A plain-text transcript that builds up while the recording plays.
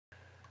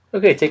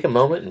Okay, take a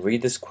moment and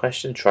read this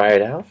question, try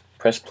it out.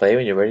 Press play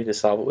when you're ready to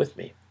solve it with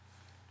me.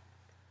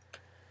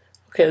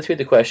 Okay, let's read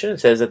the question.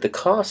 It says that the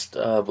cost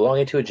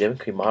belonging to a gym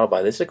can be modeled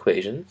by this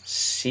equation.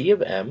 C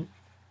of m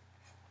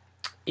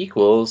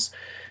equals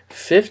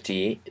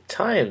 50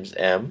 times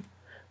m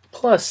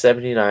plus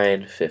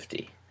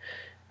 79.50,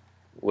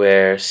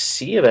 where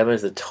C of m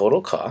is the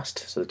total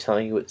cost. So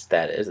telling you what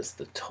that is, it's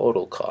the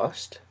total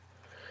cost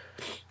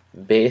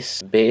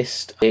based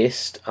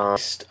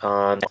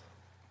on,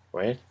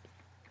 right?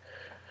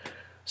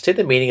 State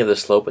the meaning of the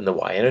slope and the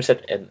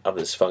y-intercept of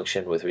this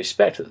function with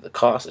respect to the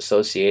cost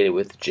associated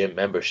with gym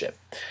membership.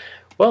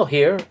 Well,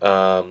 here,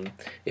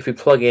 if we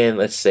plug in,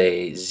 let's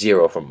say,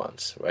 0 for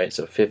months, right?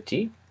 So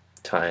 50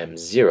 times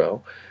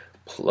 0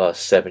 plus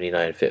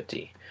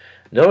 79.50.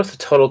 Notice the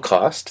total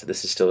cost,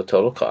 this is still the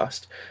total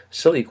cost,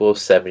 still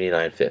equals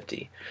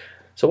 79.50.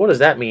 So what does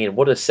that mean?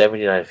 What is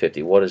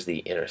 79.50? What is the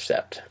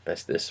intercept?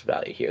 That's this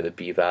value here, the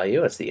b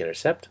value, that's the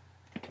intercept.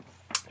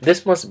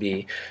 This must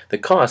be the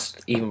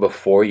cost even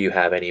before you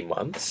have any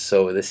months.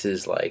 So this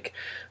is like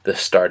the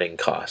starting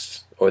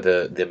cost or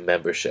the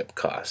membership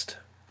cost,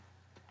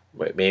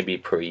 right? Maybe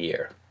per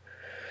year,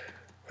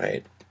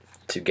 right?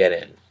 To get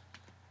in.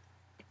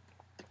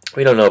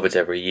 We don't know if it's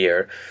every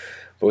year,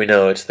 but we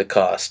know it's the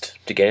cost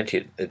to get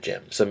into the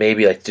gym. So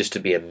maybe like just to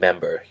be a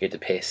member, you have to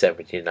pay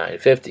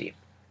 $79.50.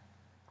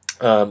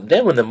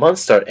 Then when the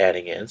months start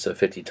adding in, so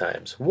 50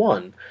 times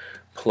 1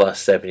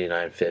 plus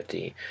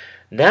 79.50,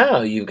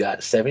 now you've got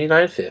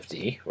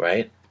 79.50,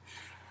 right,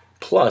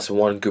 plus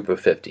one group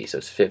of 50. So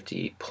it's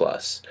 50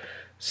 plus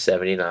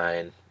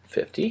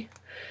 79.50.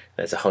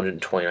 That's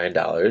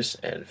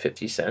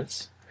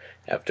 $129.50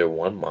 after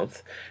 1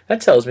 month.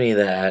 That tells me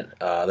that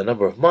the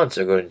number of months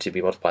are going to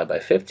be multiplied by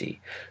 50.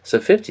 So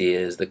 50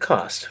 is the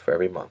cost for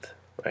every month,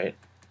 right?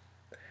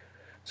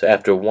 So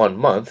after 1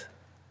 month,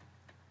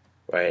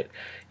 right,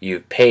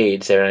 you've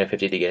paid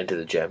 $79.50 to get into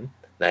the gym.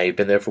 Now you've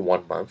been there for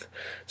 1 month,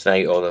 so now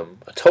you owe them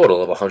a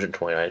total of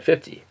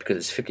 $129.50 because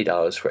it's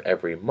 $50 for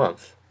every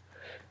month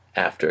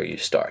after you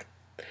start.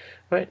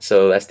 Right,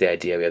 so that's the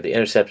idea. We have the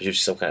intercept, which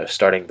is some kind of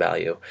starting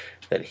value.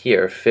 Then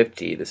here,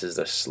 50, this is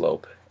the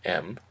slope,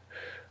 m.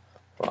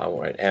 Well, I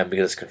won't write m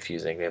because it's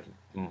confusing. We have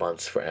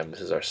months for m.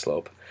 This is our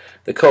slope.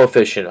 The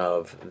coefficient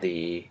of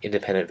the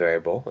independent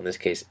variable, in this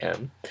case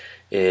m,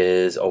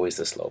 is always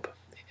the slope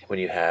when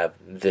you have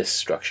this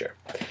structure.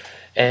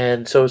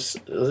 And so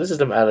this is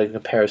a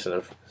comparison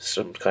of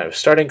some kind of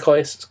starting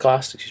cost,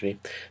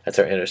 that's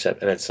our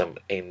intercept, and then some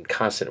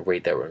constant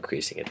rate that we're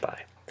increasing it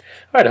by.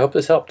 All right, I hope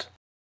this helped.